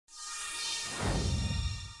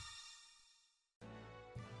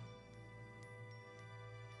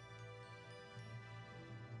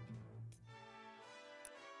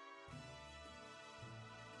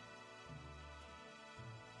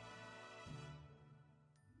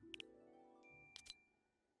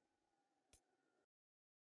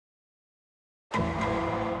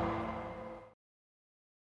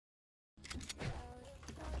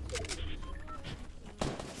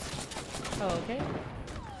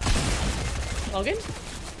Logan?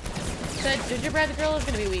 The gingerbread girl is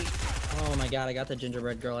gonna be weak. Oh my god, I got the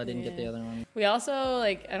gingerbread girl. I didn't get the other one. We also,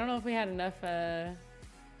 like, I don't know if we had enough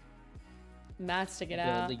mats to get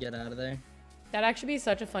out. To get out of there. That'd actually be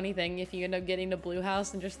such a funny thing if you end up getting to Blue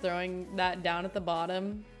House and just throwing that down at the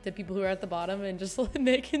bottom to people who are at the bottom and just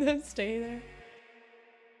making them stay there.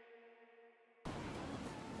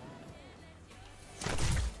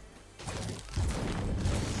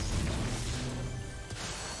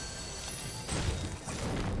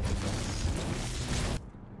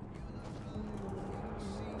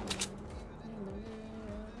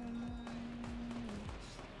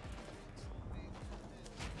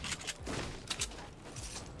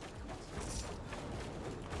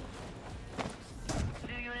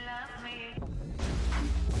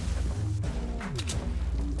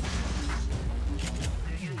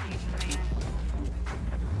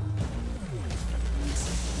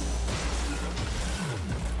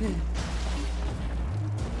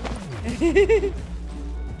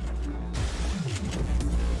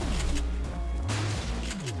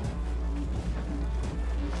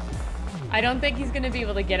 I don't think he's gonna be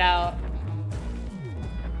able to get out.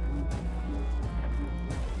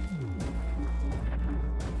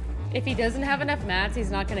 If he doesn't have enough mats, he's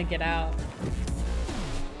not gonna get out.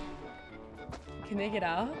 Can they get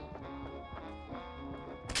out?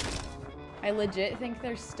 I legit think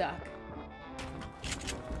they're stuck.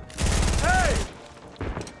 Hey!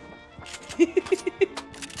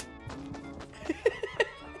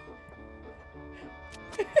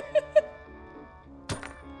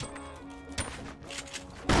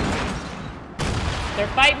 They're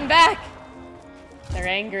fighting back. They're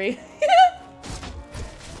angry.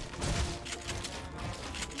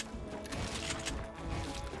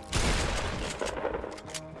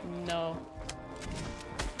 No.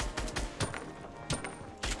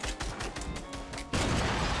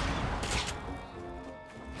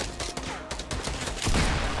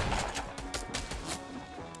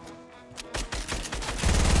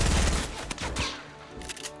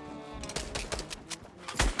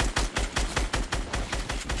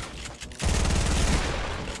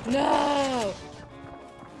 No!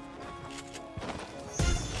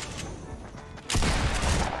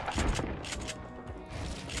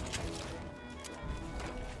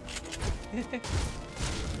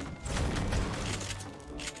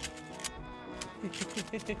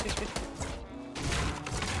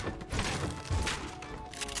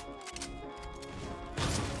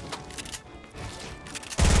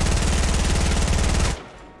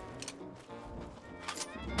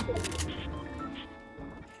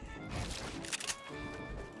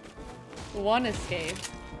 One escaped.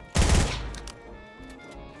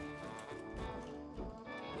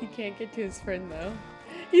 He can't get to his friend though.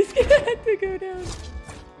 He's gonna have to go down.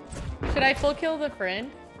 Should I full kill the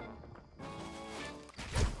friend?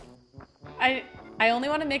 I only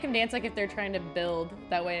want to make him dance like if they're trying to build.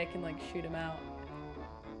 That way I can like shoot him out.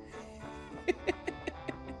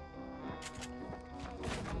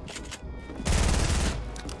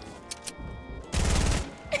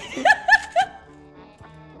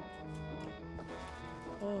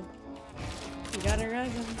 Oh, you gotta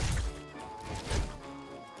res him.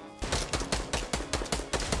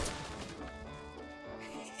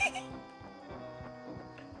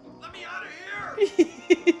 Let me out of here!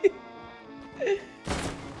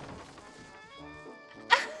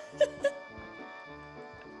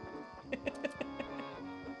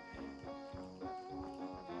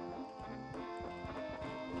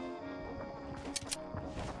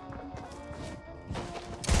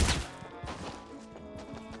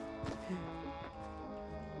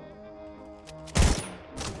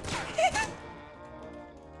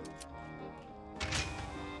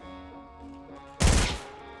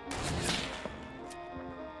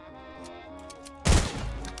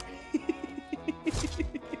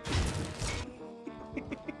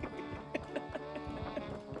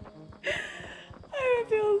 I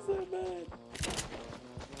feel so bad.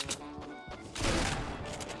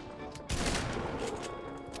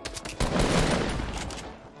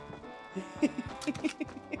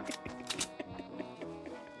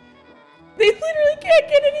 They literally can't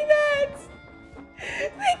get any mats.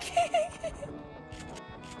 They can't.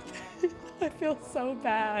 I feel so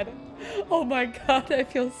bad. Oh my god, I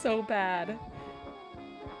feel so bad.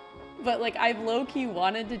 But like, I've low-key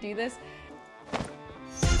wanted to do this.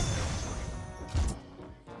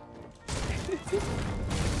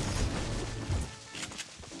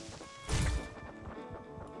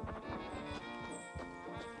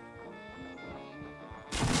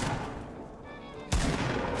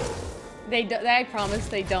 I promise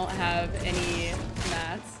they don't have any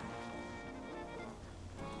mats.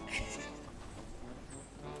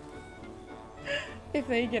 if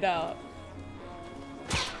they get out.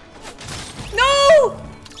 No!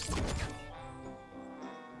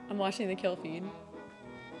 I'm watching the kill feed.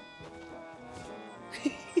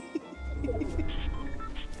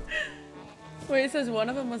 Wait, it says one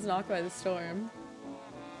of them was knocked by the storm.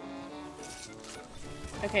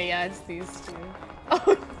 Okay, yeah, it's these two. Oh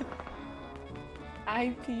no.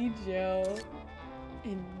 IP Joe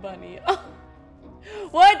and Bunny. Oh.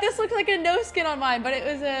 What? This looked like a no skin on mine, but it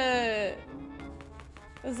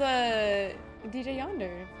was a DJ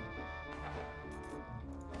Yonder.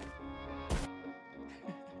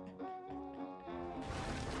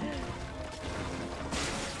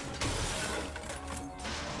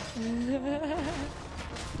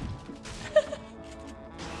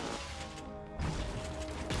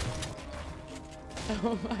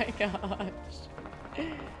 Oh my gosh.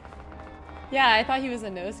 Yeah, I thought he was a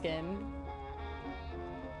no skin.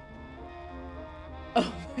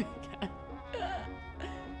 Oh my god.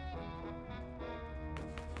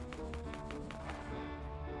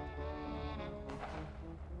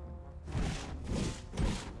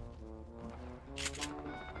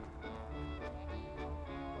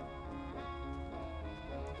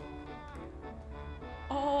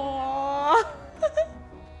 Oh.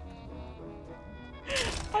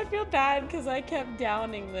 I feel bad because I kept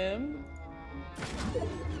downing them.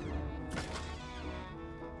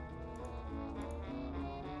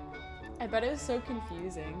 I bet it was so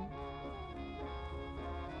confusing.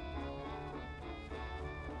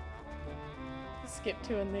 Skip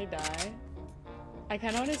to when they die. I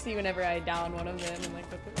kind of want to see whenever I down one of them and like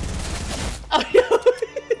what the... Oh no!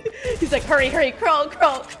 He's like, hurry, hurry, crawl,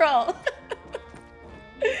 crawl, crawl.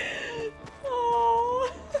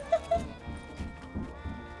 Oh.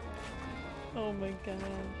 Oh my god.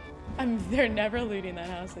 They're never looting that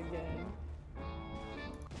house again.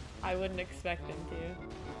 I wouldn't expect them to.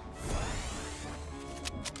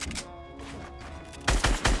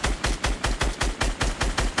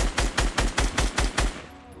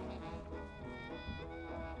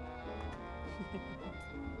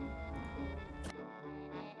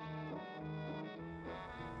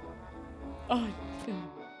 Oh no.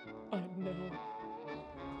 Oh no.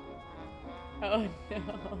 Oh no.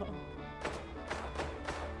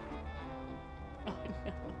 Oh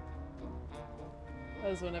no. That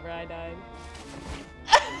was whenever I died.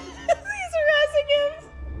 He's harassing him!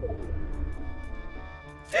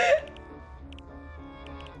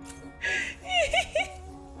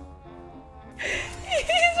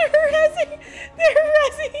 He's harassing! They're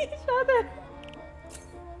harassing each other!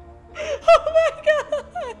 Oh my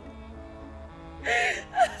god!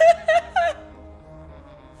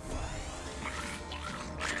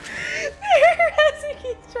 They're harassing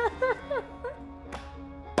each other!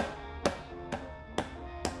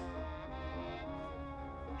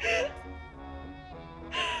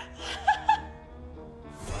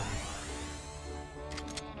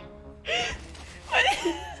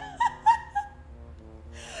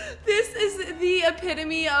 This is the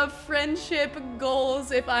epitome of friendship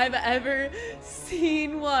goals if I've ever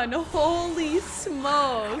seen one. Holy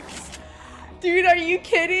smokes. Dude, are you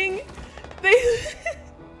kidding? They...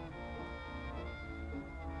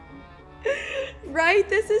 Right?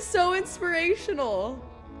 This is so inspirational.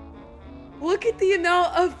 Look at the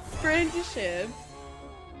amount of friendship.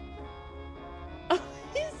 Oh,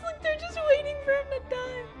 they're just waiting for him to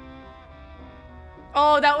die.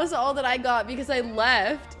 Oh, that was all that I got because I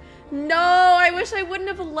left. No, I wish I wouldn't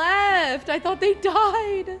have left. I thought they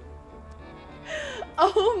died.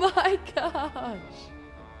 Oh my gosh.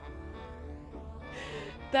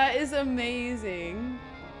 That is amazing.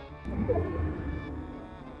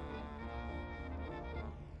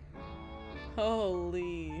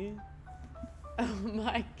 Holy. Oh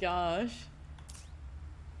my gosh.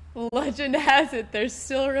 Legend has it they're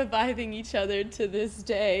still reviving each other to this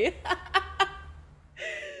day.